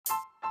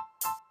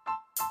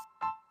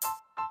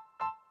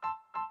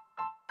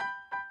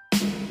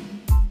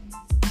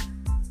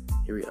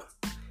Here we go.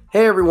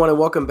 Hey everyone, and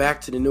welcome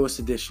back to the newest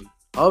edition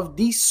of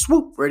the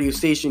Swoop radio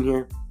station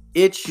here.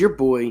 It's your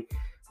boy,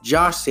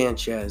 Josh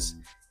Sanchez.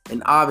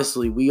 And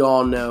obviously, we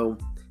all know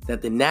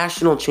that the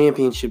national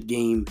championship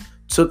game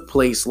took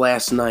place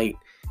last night.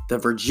 The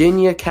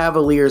Virginia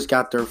Cavaliers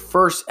got their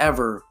first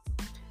ever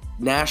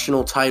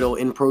national title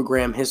in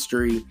program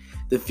history,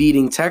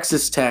 defeating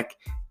Texas Tech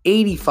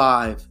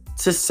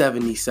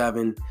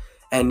 85-77.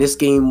 And this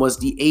game was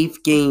the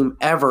 8th game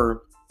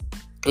ever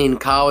in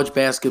college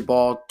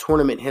basketball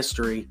tournament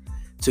history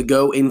to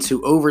go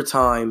into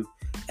overtime.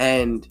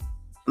 And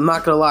I'm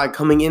not going to lie,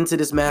 coming into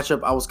this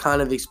matchup, I was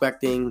kind of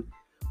expecting,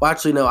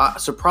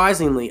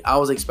 surprisingly, I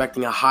was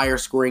expecting a higher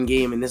scoring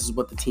game, and this is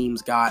what the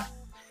teams got.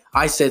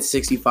 I said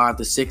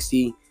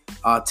 65-60.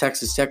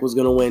 Texas Tech was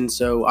going to win,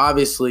 so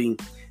obviously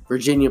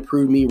Virginia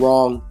proved me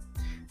wrong.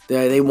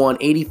 They won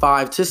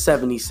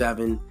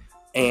 85-77,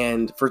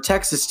 and for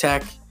Texas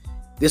Tech,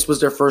 this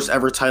was their first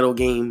ever title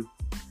game.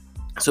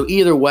 So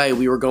either way,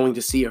 we were going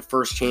to see a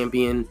first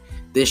champion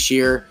this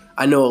year.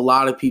 I know a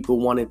lot of people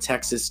wanted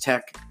Texas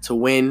Tech to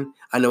win.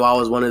 I know I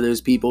was one of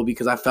those people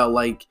because I felt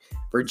like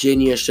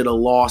Virginia should have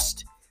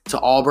lost to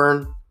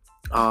Auburn.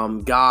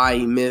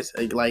 Guy missed,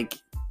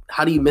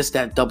 how do you miss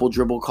that double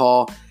dribble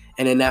call?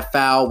 And then that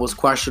foul was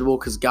questionable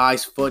because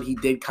Guy's foot, he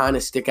did kind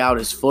of stick out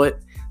his foot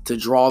to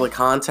draw the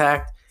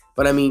contact.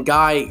 But I mean,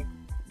 Guy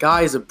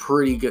is a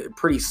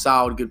pretty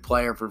solid, good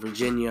player for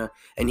Virginia,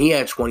 and he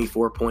had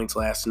 24 points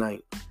last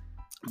night.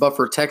 But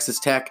for Texas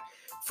Tech,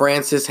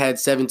 Francis had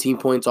 17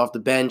 points off the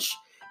bench.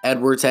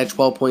 Edwards had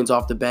 12 points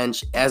off the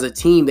bench. As a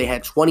team, they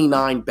had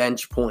 29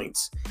 bench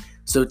points.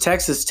 So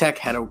Texas Tech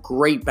had a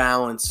great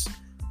balance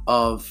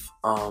of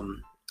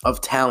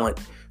talent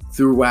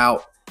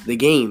throughout the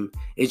game.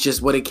 It's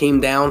just what it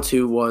came down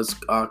to was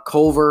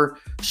Culver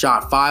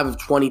shot 5 of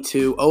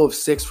 22, 0 of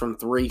 6 from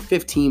 3,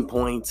 15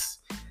 points.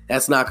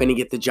 That's not going to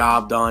get the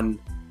job done.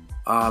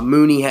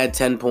 Mooney had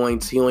 10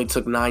 points. He only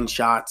took 9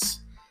 shots.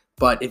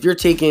 But if you're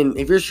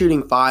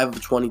shooting 5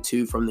 of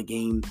 22 from the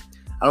game,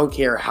 I don't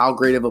care how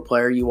great of a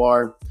player you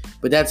are,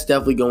 but that's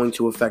definitely going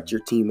to affect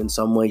your team in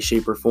some way,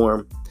 shape, or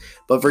form.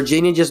 But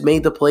Virginia just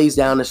made the plays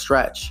down the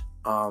stretch.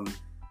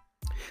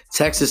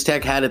 Texas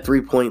Tech had a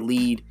 3-point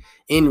lead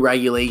in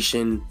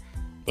regulation,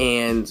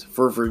 and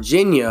for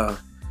Virginia,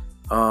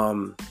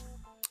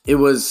 it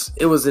was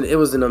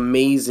an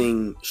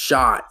amazing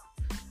shot.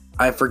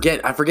 I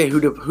forget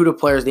who the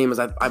player's name is.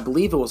 I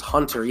believe it was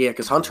Hunter. Yeah,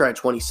 because Hunter had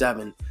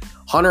 27.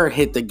 Hunter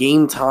hit the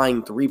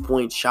game-time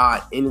 3-point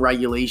shot in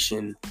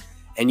regulation.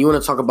 And you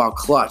want to talk about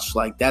clutch.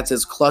 Like, that's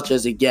as clutch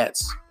as it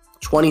gets.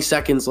 20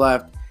 seconds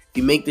left. If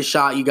you make the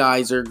shot, you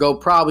guys are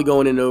probably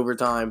going in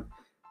overtime.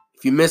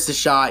 If you miss the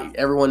shot,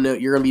 everyone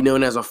you're going to be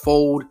known as a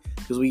fold,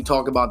 because we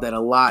talk about that a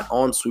lot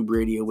on Swoop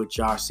Radio with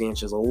Josh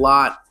Sanchez. A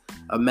lot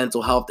of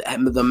mental health,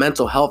 the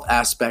mental health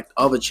aspect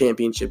of a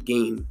championship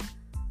game.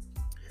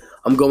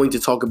 I'm going to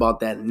talk about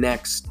that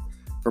next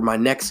for my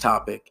next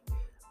topic.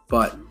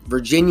 But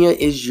Virginia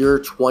is your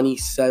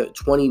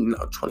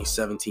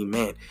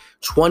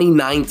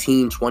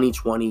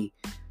 2019-2020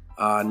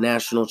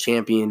 national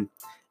champion.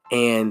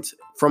 And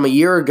from a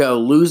year ago,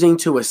 losing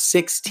to a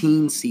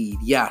 16 seed,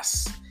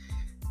 yes,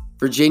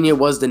 Virginia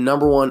was the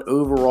number 1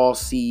 overall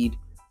seed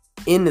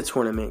in the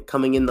tournament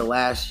coming into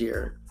last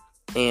year.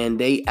 And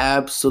they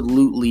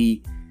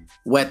absolutely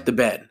wet the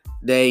bed.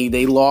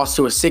 They lost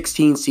to a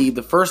 16 seed,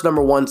 the first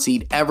number 1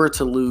 seed ever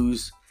to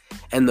lose.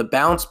 And the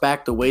bounce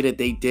back the way that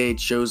they did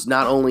shows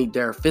not only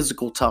their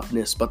physical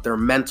toughness, but their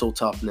mental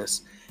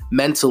toughness.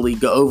 Mentally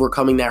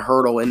overcoming that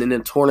hurdle. And in the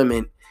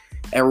tournament,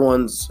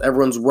 everyone's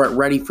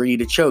ready for you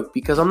to choke.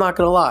 Because I'm not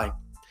going to lie,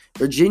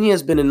 Virginia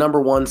has been a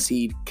number 1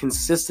 seed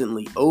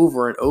consistently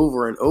over and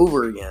over and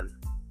over again.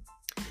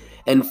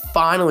 And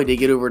finally, they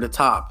get over the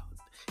top.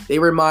 They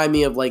remind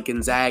me of like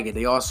Gonzaga.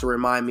 They also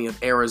remind me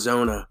of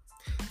Arizona.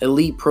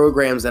 Elite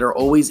programs that are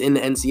always in the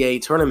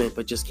NCAA tournament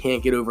but just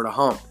can't get over the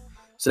hump.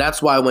 So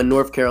that's why when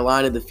North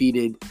Carolina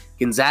defeated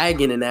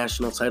Gonzaga in a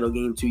national title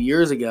game 2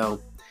 years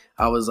ago,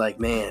 I was like,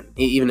 man,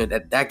 even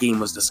that game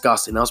was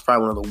disgusting. That was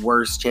probably one of the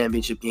worst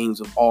championship games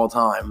of all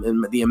time.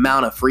 And the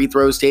amount of free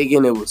throws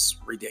taken, it was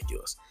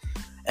ridiculous.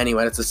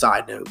 Anyway, that's a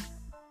side note.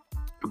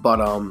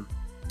 But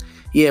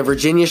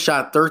Virginia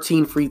shot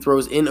 13 free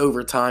throws in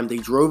overtime. They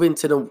drove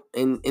into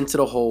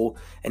the hole,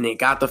 and they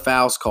got the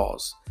fouls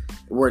calls.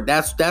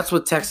 That's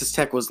what Texas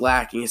Tech was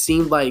lacking. It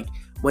seemed like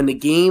when the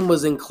game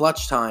was in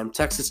clutch time,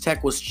 Texas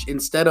Tech was,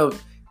 instead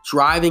of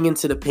driving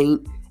into the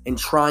paint and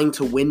trying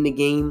to win the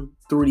game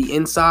through the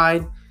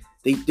inside,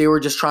 they were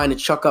just trying to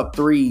chuck up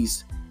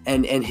threes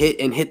and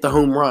hit the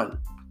home run.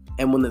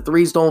 And when the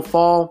threes don't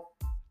fall,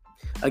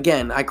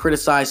 again, I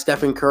criticize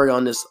Stephen Curry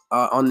on this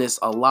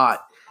a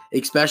lot,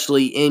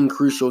 especially in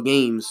crucial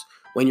games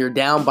when you're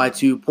down by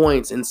 2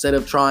 points. Instead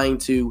of trying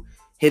to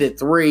hit a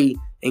 3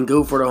 and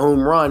go for the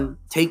home run,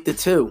 take the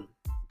 2.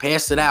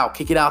 Pass it out,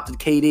 kick it out to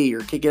KD, or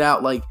kick it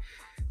out. Like,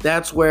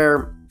 that's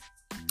where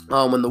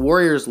when the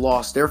Warriors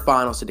lost their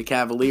finals to the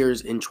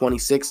Cavaliers in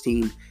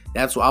 2016,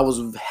 that's why I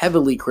was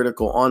heavily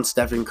critical on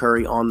Stephen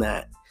Curry on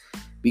that.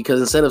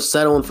 because instead of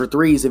settling for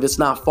threes, if it's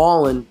not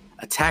falling,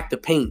 attack the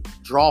paint,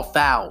 draw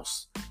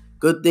fouls.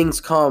 Good things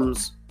come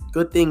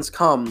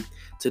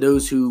to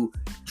those who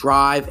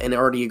drive and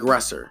are the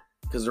aggressor,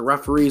 because the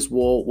referees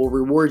will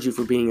reward you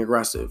for being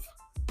aggressive.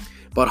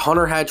 But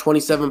Hunter had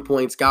 27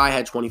 points, Guy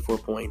had 24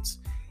 points,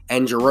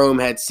 and Jerome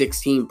had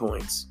 16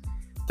 points.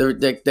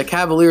 The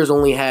Cavaliers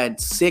only had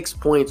 6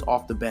 points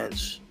off the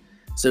bench.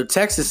 So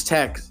Texas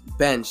Tech's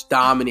bench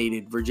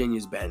dominated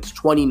Virginia's bench,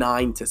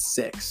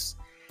 29-6.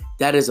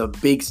 That is a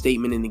big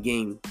statement in the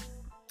game.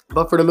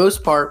 But for the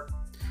most part,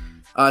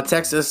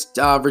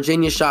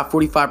 Virginia shot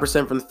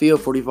 45% from the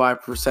field,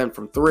 45%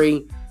 from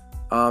three.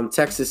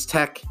 Texas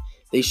Tech,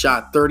 they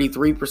shot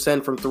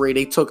 33% from three.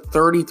 They took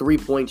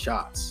 33-point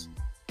shots.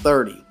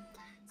 30.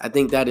 I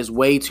think that is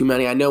way too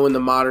many. I know in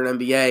the modern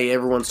NBA,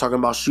 everyone's talking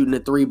about shooting a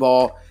three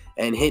ball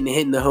and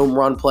hitting the home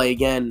run play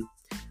again.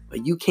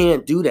 But you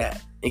can't do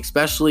that,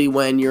 especially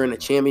when you're in a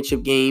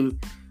championship game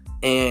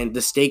and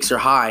the stakes are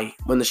high.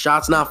 When the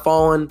shot's not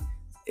falling,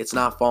 it's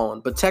not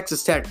falling. But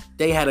Texas Tech,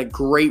 they had a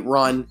great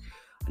run.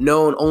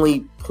 Known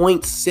only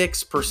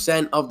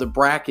 0.6% of the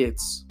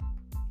brackets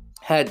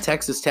had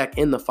Texas Tech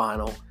in the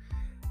final.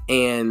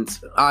 And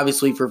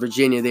obviously for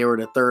Virginia, they were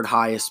the third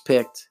highest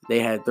picked. They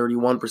had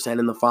 31%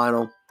 in the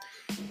final.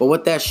 But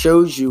what that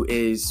shows you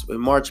is with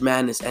March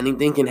Madness,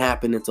 anything can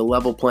happen. It's a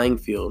level playing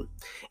field.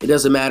 It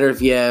doesn't matter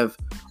if you have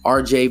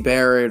R.J.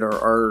 Barrett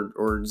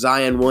or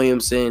Zion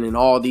Williamson and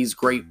all these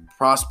great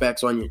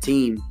prospects on your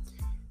team.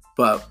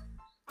 But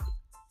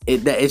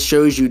it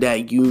shows you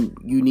that you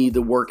need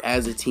to work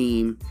as a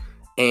team.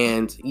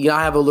 And you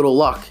gotta have a little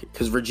luck,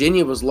 because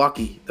Virginia was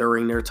lucky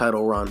during their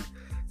title run.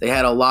 They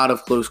had a lot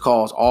of close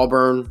calls.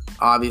 Auburn,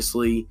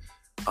 obviously.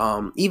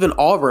 Even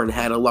Auburn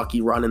had a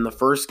lucky run in the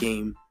first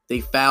game.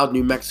 They fouled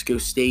New Mexico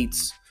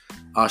State's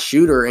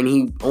shooter, and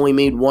he only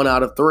made 1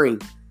 out of 3.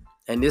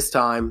 And this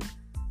time,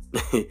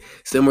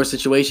 similar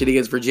situation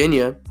against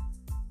Virginia,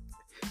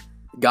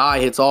 Guy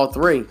hits all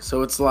 3.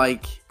 So it's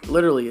like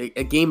literally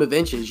a game of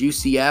inches.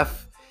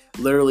 UCF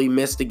literally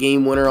missed a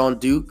game winner on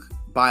Duke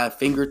by a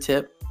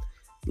fingertip.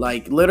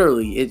 Like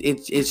literally,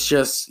 it's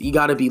just, you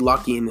got to be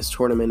lucky in this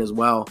tournament as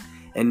well.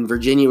 And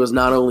Virginia was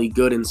not only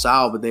good in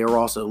style, but they were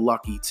also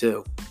lucky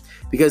too,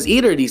 because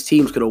either of these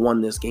teams could have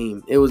won this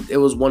game. It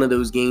was one of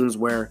those games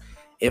where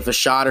if a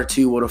shot or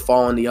two would have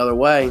fallen the other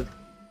way,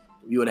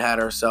 we would have had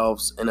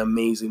ourselves an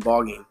amazing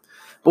ball game.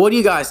 But what do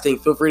you guys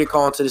think? Feel free to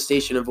call into the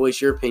station and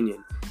voice your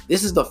opinion.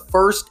 This is the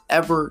first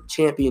ever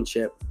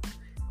championship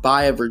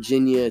by a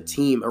Virginia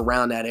team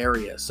around that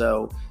area.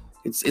 So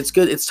it's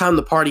good. It's time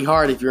to party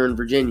hard if you're in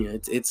Virginia.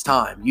 It's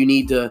time. You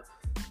need to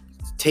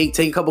take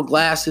a couple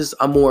glasses.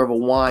 I'm more of a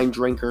wine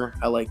drinker.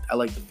 I like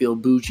to feel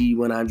bougie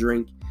when I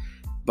drink.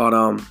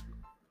 But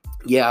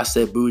yeah, I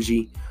said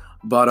bougie.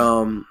 But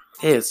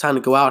hey, it's time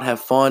to go out,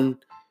 have fun,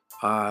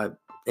 and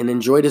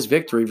enjoy this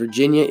victory.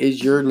 Virginia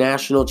is your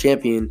national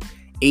champion,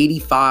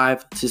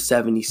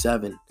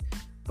 85-77.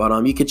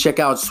 But you can check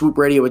out Swoop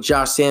Radio with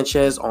Josh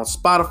Sanchez on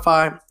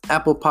Spotify,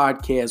 Apple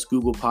Podcasts,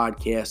 Google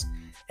Podcasts,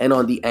 and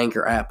on the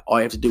Anchor app. All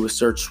you have to do is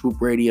search Swoop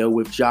Radio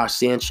with Josh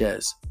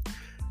Sanchez.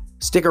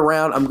 Stick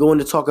around. I'm going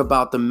to talk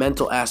about the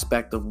mental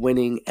aspect of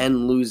winning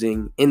and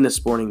losing in the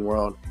sporting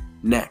world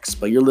next.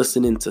 But you're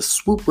listening to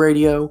Swoop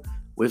Radio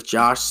with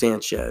Josh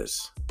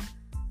Sanchez.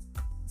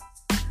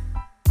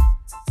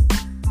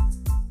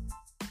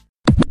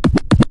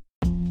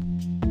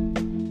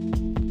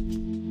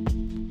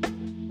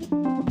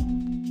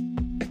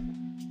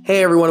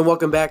 Hey everyone, and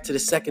welcome back to the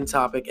second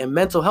topic and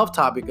mental health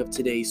topic of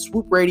today's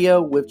Swoop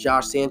Radio with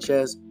Josh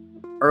Sanchez.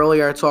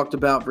 Earlier I talked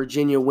about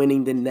Virginia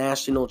winning the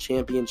national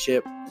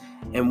championship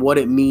and what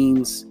it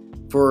means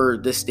for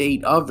the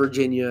state of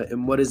Virginia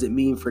and what does it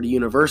mean for the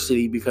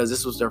university, because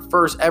this was their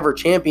first ever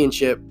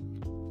championship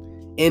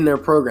in their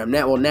program.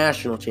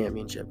 National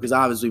championship, because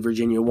obviously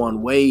Virginia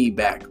won way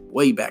back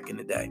in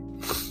the day.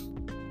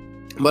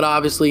 But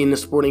obviously in the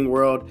sporting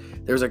world,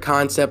 there's a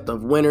concept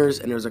of winners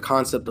and there's a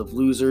concept of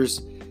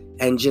losers.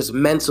 And just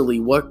mentally,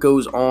 what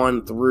goes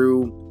on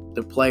through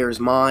the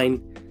player's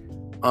mind.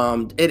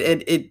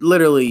 It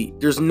literally,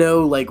 there's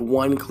no like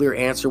one clear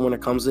answer when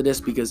it comes to this,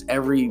 because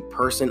every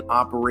person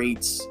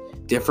operates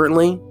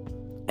differently,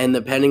 and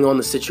depending on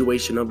the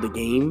situation of the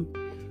game,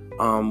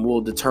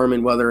 will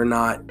determine whether or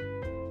not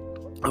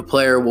a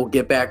player will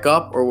get back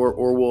up, or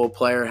will a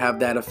player have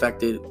that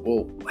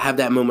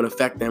moment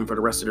affect them for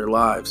the rest of their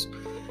lives.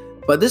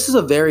 But this is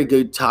a very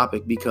good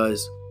topic,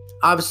 because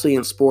obviously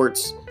in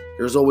sports,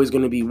 there's always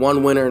going to be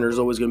one winner and there's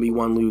always going to be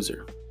one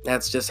loser.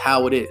 That's just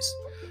how it is.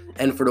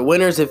 And for the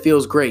winners, it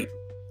feels great.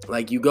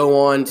 Like you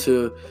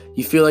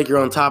feel like you're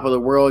on top of the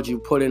world. You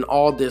put in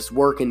all this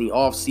work in the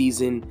off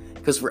season,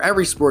 because for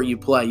every sport you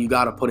play, you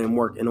got to put in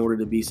work in order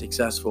to be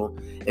successful.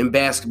 In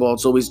basketball,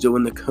 it's always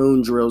doing the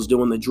cone drills,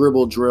 doing the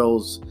dribble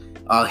drills,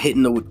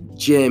 hitting the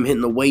gym,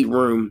 hitting the weight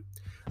room,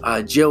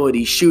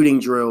 agility,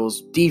 shooting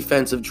drills,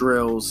 defensive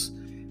drills,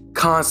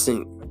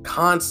 constant,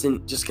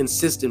 just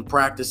consistent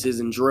practices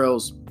and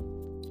drills.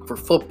 For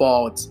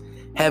football, it's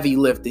heavy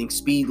lifting,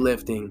 speed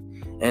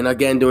lifting. And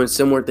again, doing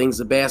similar things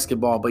to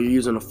basketball, but you're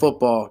using a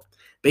football.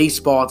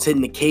 Baseball, it's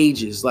hitting the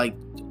cages. Like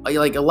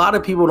a lot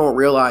of people don't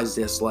realize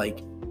this.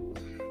 Like,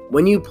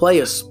 when you play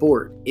a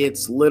sport,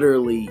 it's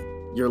literally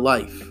your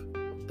life,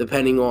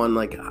 depending on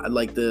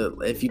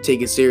if you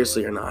take it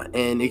seriously or not.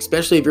 And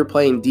especially if you're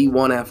playing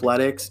D1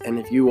 athletics, and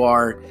if you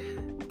are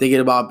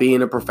thinking about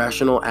being a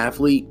professional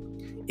athlete,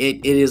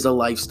 it is a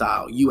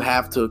lifestyle. You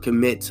have to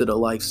commit to the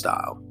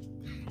lifestyle.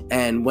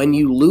 And when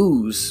you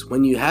lose,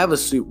 when you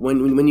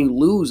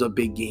lose a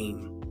big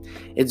game,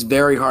 it's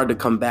very hard to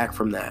come back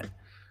from that.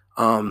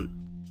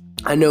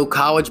 I know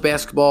college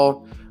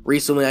basketball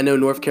recently. I know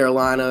North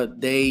Carolina,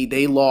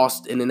 they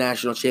lost in the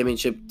national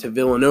championship to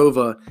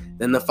Villanova.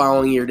 Then the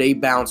following year, they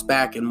bounced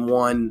back and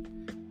won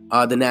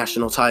the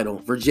national title.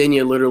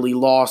 Virginia literally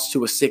lost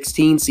to a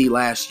 16 seed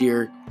last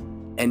year,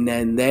 and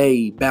then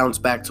they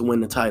bounced back to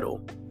win the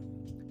title.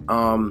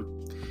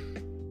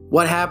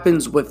 What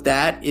happens with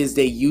that is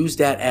they use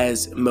that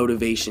as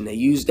motivation. They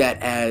use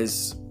that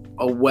as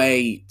a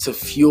way to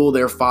fuel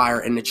their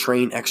fire and to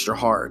train extra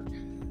hard.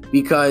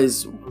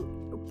 Because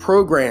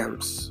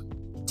programs,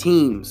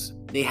 teams,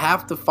 they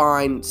have to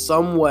find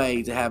some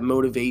way to have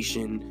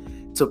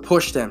motivation to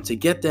push them, to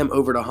get them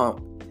over the hump.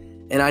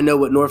 And I know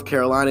what North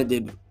Carolina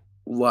did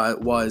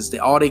was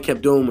all they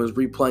kept doing was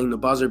replaying the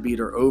buzzer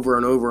beater over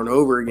and over and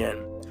over again,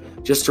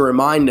 just to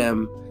remind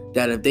them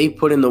that if they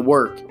put in the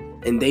work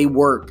and they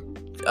work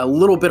a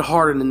little bit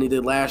harder than they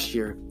did last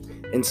year,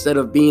 instead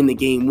of being the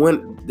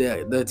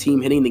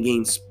team hitting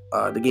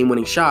the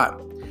game-winning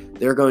shot,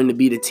 they're going to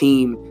be the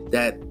team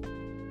that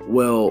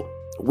will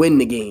win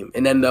the game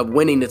and end up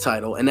winning the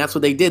title. And that's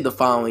what they did the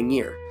following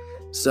year.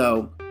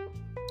 So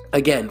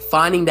again,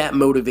 finding that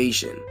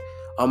motivation.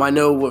 I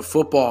know with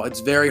football, it's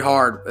very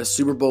hard. A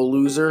Super Bowl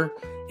loser,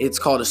 it's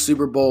called a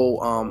Super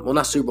Bowl,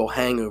 not Super Bowl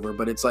hangover,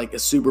 but it's like a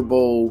Super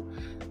Bowl,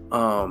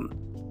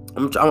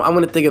 I'm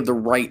going to think of the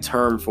right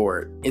term for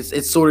it.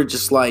 It's sort of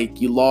just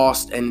like you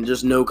lost and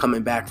there's no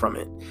coming back from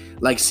it.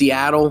 Like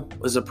Seattle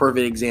was a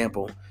perfect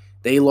example.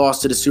 They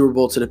lost to the Super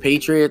Bowl to the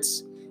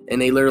Patriots,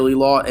 and they literally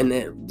lost. And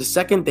the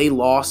second they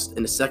lost,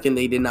 and the second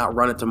they did not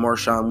run it to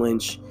Marshawn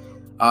Lynch,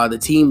 the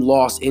team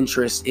lost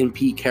interest in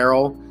Pete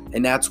Carroll,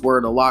 and that's where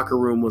the locker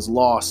room was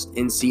lost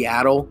in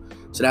Seattle.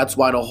 So that's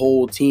why the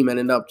whole team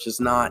ended up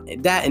just not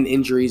that, and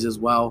injuries as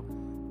well.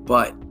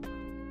 But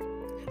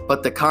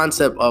the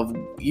concept of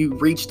you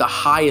reach the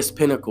highest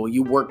pinnacle,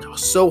 you worked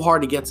so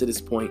hard to get to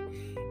this point,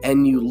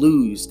 and you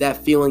lose, that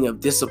feeling of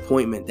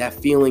disappointment, that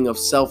feeling of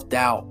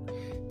self-doubt,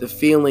 the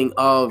feeling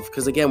of,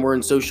 because again, we're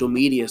in social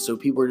media, so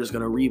people are just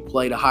going to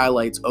replay the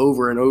highlights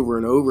over and over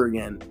and over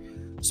again.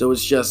 So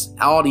it's just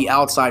all the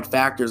outside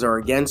factors are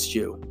against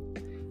you.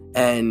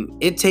 And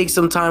it takes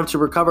some time to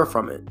recover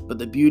from it. But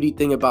the beauty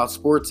thing about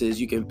sports is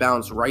you can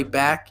bounce right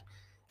back,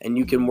 and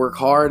you can work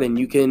hard, and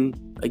you can,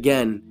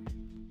 again,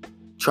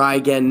 try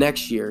again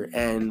next year.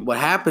 And what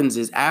happens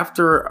is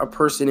after a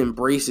person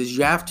embraces,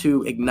 you have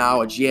to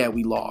acknowledge, yeah,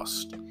 we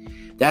lost.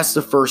 That's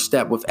the first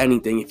step with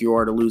anything if you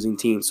are the losing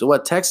team. So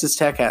what Texas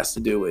Tech has to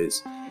do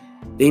is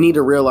they need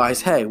to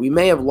realize, hey, we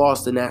may have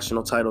lost the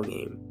national title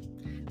game,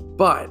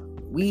 but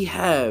we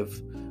had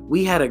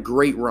a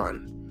great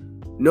run.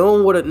 No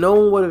one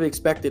would have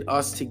expected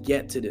us to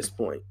get to this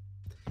point.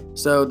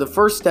 So the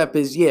first step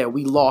is, yeah,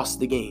 we lost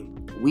the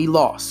game. We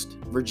lost.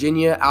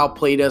 Virginia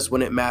outplayed us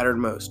when it mattered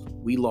most.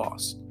 We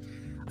lost.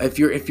 If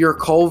you're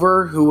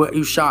Culver,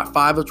 who shot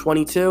 5 of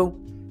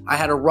 22, I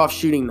had a rough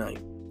shooting night.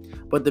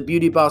 But the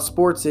beauty about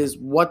sports is,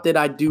 what did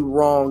I do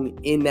wrong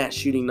in that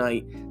shooting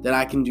night that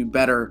I can do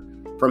better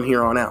from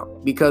here on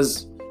out?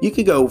 Because you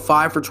could go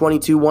 5 for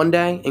 22 one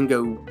day and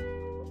go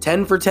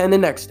 10 for 10 the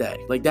next day.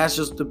 Like, that's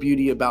just the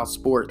beauty about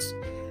sports.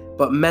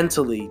 But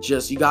mentally,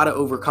 you got to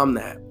overcome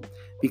that.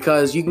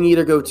 Because you can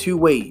either go two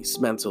ways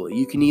mentally.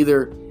 You can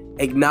either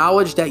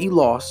acknowledge that you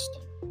lost,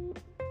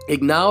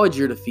 acknowledge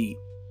your defeat,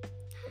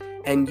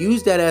 and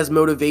use that as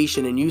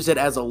motivation and use it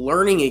as a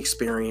learning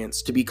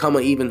experience to become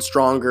an even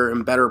stronger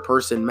and better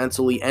person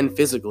mentally and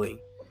physically.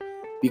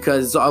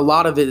 Because a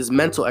lot of it is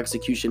mental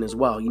execution as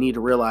well. You need to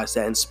realize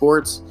that in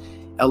sports,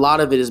 a lot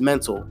of it is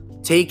mental.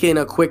 Taking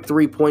a quick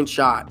 3-point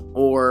shot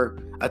or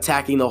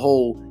attacking the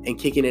hole and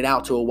kicking it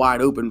out to a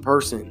wide open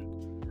person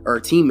or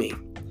a teammate.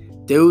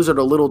 Those are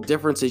the little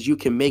differences you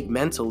can make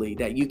mentally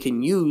that you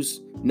can use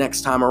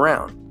next time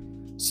around.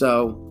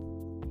 So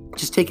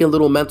just taking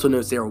little mental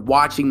notes there,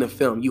 watching the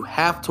film. You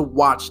have to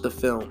watch the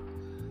film.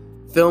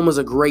 Film is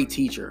a great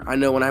teacher. I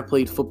know when I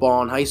played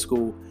football in high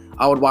school,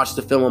 I would watch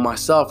the film on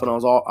myself, and I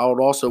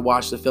would also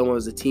watch the film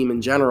as a team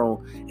in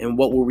general and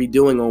what were we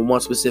doing on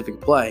one specific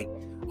play.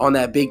 On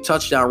that big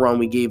touchdown run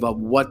we gave up,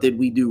 what did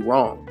we do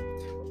wrong?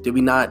 Did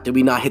we not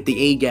hit the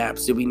A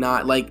gaps? Did we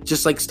not,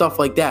 just stuff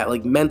like that,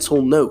 like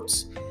mental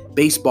notes.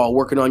 Baseball,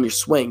 working on your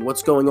swing.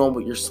 What's going on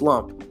with your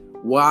slump?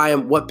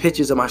 What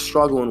pitches am I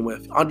struggling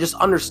with? I'm just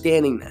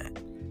understanding that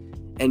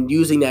and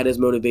using that as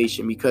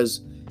motivation,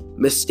 because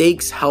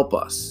mistakes help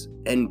us,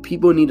 and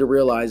people need to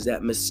realize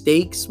that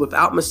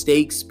without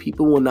mistakes,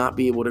 people will not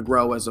be able to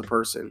grow as a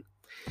person.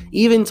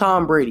 Even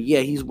Tom Brady,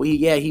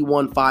 he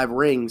won 5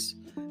 rings,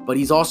 but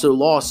he's also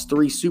lost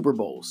 3 Super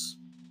Bowls.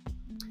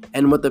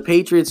 And what the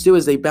Patriots do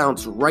is they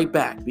bounce right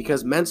back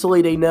because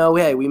mentally they know,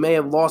 hey, we may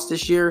have lost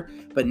this year,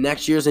 but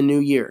next year's a new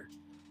year.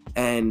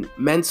 And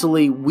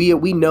mentally,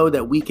 we know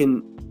that we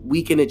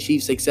can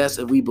achieve success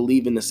if we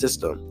believe in the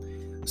system.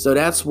 So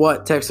that's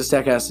what Texas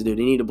Tech has to do.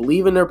 They need to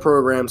believe in their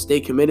program, stay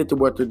committed to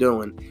what they're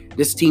doing.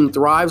 This team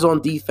thrives on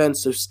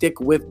defense, so stick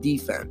with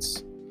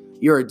defense.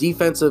 You're a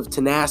defensive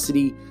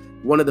tenacity,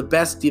 one of the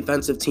best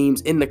defensive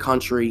teams in the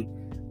country.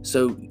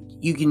 So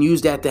you can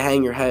use that to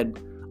hang your head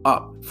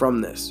up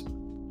from this.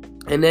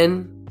 And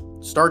then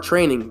start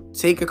training.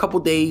 Take a couple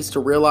days to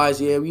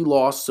realize, yeah, we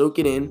lost, soak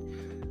it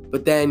in,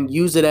 but then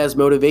use it as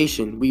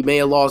motivation. We may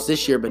have lost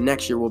this year, but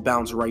next year we'll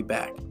bounce right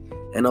back.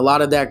 And a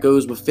lot of that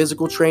goes with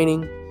physical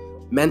training,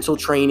 mental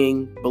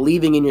training,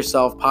 believing in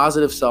yourself,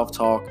 positive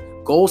self-talk,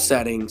 goal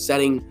setting.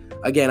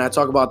 Again, I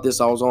talk about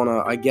this. I was on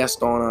a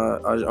guest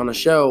on a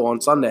show on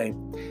Sunday.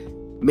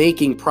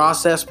 Making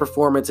process,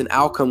 performance, and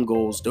outcome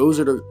goals. Those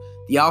are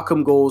the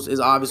outcome goals. Is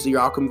obviously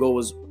your outcome goal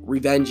is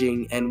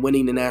revenging and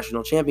winning the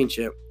national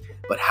championship.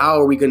 But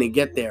how are we going to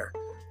get there?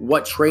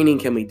 What training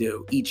can we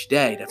do each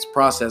day? That's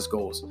process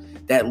goals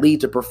that lead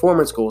to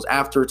performance goals.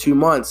 After 2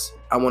 months,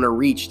 I want to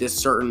reach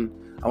this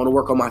I want to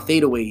work on my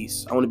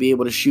fadeaways. I want to be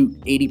able to shoot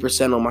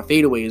 80% on my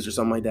fadeaways or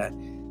something like that.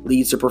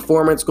 Leads to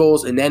performance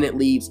goals, and then it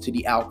leads to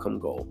the outcome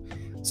goal.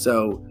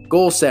 So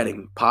goal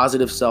setting,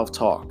 positive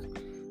self-talk,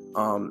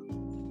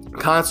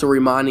 constantly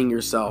reminding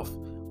yourself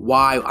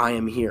why I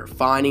am here,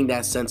 finding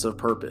that sense of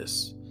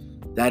purpose.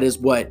 That is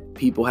what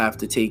people have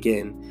to take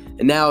in.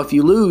 And now if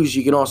you lose,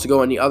 you can also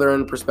go on the other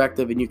end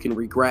perspective and you can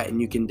regret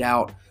and you can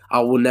doubt, I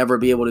will never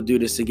be able to do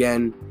this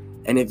again.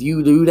 And if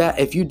you do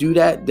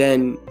that,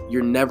 then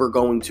you're never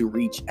going to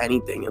reach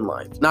anything in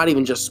life. Not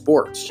even just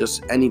sports,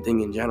 just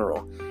anything in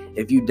general.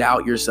 If you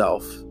doubt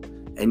yourself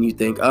and you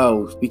think,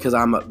 oh, because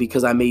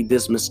I made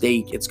this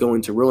mistake, it's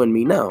going to ruin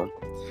me. No,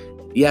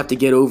 you have to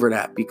get over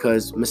that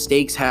because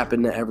mistakes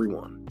happen to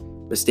everyone.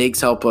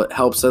 Mistakes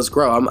helps us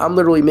grow. I'm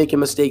literally making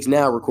mistakes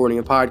now recording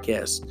a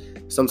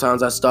podcast.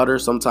 Sometimes I stutter,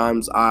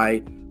 sometimes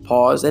I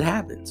pause. It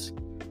happens.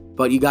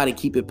 But you got to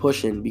keep it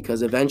pushing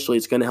because eventually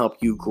it's going to help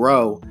you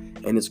grow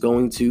and it's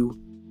going to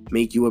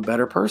make you a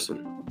better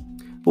person.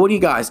 But what do you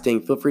guys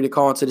think? Feel free to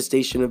call into the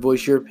station and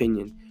voice your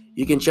opinion.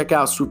 You can check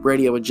out Swoop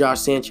Radio with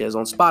Josh Sanchez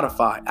on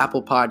Spotify,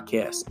 Apple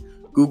Podcasts,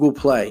 Google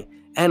Play,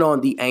 and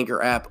on the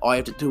Anchor app. All you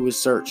have to do is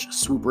search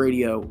Swoop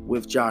Radio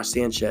with Josh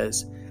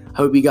Sanchez. I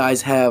hope you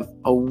guys have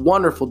a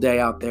wonderful day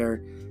out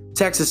there.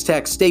 Texas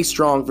Tech, stay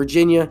strong.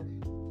 Virginia,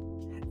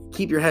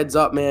 keep your heads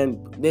up,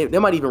 man. They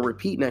might even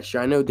repeat next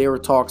year. I know there were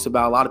talks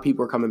about a lot of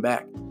people are coming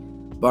back.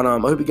 But I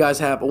hope you guys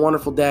have a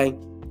wonderful day.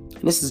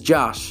 And this is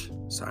Josh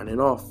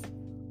signing off.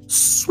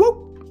 Swoop!